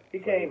 He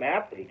came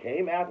after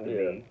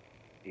me.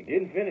 He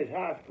didn't finish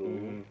high school.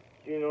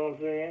 You know what I'm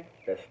saying?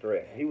 That's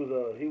stress. He was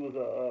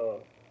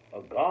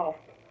a golf.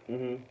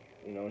 And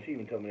she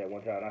even told me that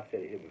one time, and I said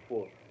it here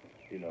before,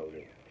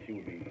 that she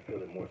would be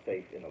feeling more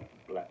safe in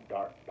a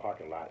dark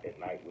parking lot at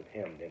night with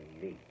him than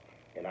me.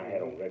 And I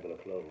had on regular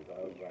clothes.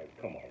 I was like,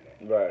 come on,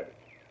 man. Right.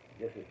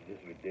 This is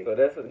ridiculous. So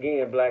that's,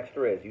 again, black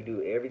stress. You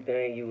do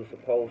everything you were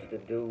supposed to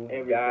do.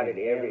 You dotted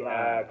every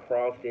I,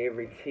 crossed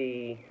every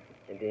T,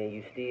 and then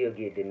you still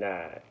get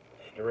denied.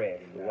 Stress.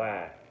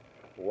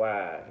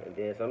 Why? And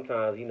then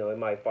sometimes, it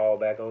might fall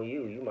back on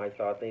you. You might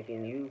start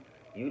thinking you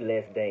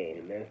less than.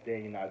 You're less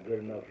than. You're not good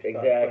enough. You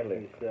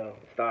Exactly. Start yourself.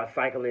 Start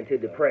cycling into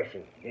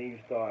depression. Then you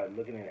start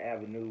looking at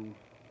avenues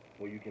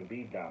where you can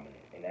be dominant,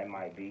 and that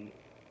might be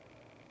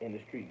in the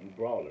street, you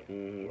brawler.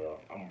 Well,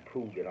 I'm gonna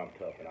prove that I'm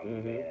tough and I'm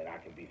a man and I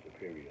can be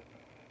superior.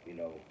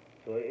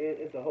 So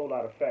it's a whole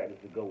lot of factors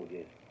to go with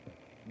this.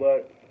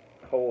 But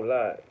whole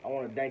lot. I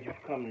want to thank you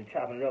for coming and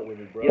chopping it up with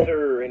me, bro. Yes,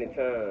 sir.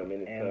 Anytime.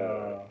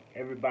 And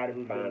everybody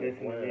who's been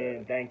listening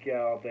in, thank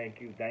y'all.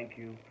 Thank you.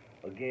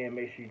 Again,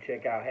 make sure you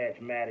check out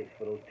Hatchmatics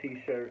for those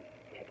T-shirts.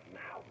 Check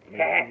them out.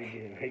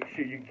 Make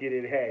sure you get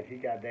it Hatch. He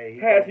got that.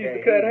 Hatch used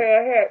to cut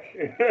hair, Hatch.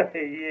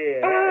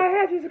 Yeah.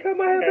 Hatch used to cut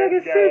my hair back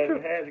in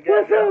Central.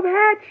 What's up,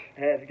 Hatch?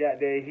 Hatch got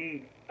that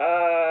heat. He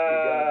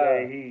got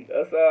that heat.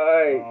 That's all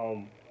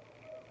right.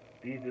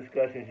 These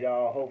discussions,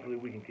 y'all, hopefully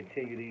we can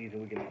continue these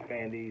and we can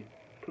expand these.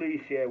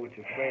 Please share with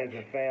your friends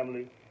and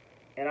family.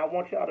 And I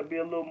want y'all to be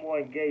a little more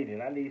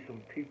engaging. I need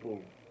some people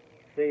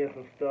saying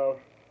some stuff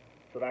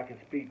so that I can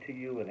speak to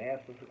you and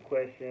answer some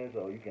questions,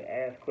 or you can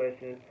ask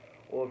questions,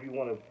 or if you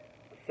want to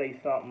say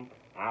something,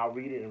 I'll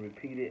read it and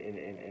repeat it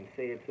and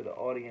say it to the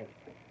audience.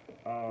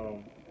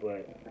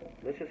 But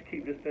let's just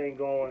keep this thing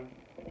going,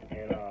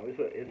 and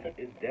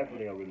it's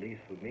definitely a release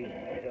for me.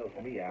 It helps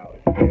me out.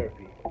 It's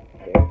therapy.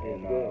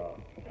 And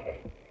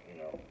you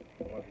know,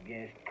 once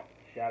again,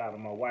 shout out to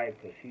my wife,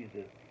 because she's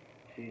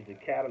the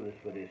catalyst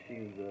for this.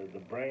 She's the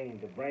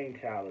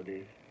brainchild of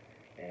this.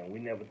 And we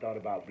never thought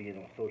about being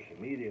on social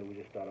media. We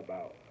just thought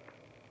about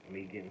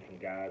me getting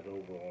some guys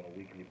over on a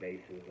weekly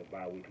basis, a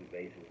bi-weekly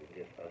basis, and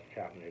just us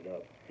chopping it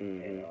up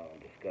and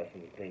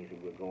discussing the things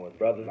that we're going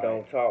through. Brothers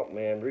don't talk,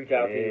 man. Reach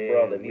out to your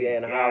brother. If you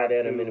ain't hollered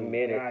at him in a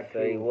minute,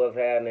 say what's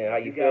happening, how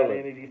you feeling.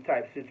 If you got any of these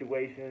type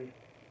situations,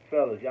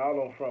 fellas, y'all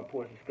on Front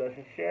Porch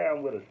Discussions, share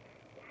them with us.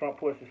 Front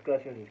Porch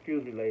Discussions,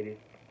 excuse me, ladies,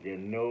 there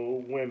are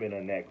no women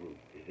in that group.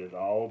 It's just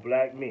all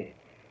black men.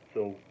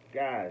 So,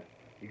 guys,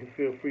 you can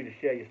feel free to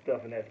share your stuff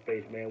in that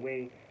space, man.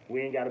 We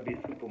ain't got to be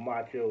super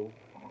macho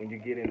when you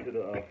get into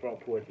the Front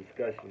Porch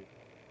Discussions.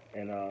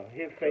 And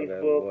hit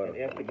Facebook and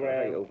Instagram.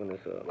 How you open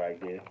this up? Right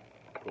there.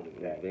 Put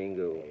it back.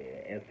 Bingo.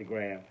 Yeah,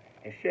 Instagram.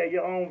 And share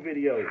your own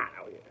videos.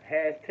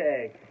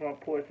 Hashtag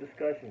Front Porch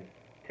Discussions.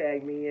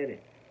 Tag me in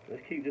it.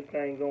 Let's keep this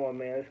thing going,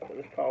 man.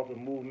 Let's cause a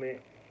movement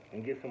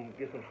and get some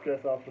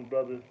stress off some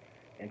brothers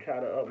and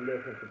try to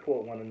uplift and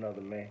support one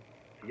another, man.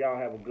 So y'all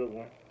have a good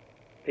one.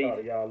 Peace. Talk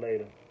to y'all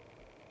later.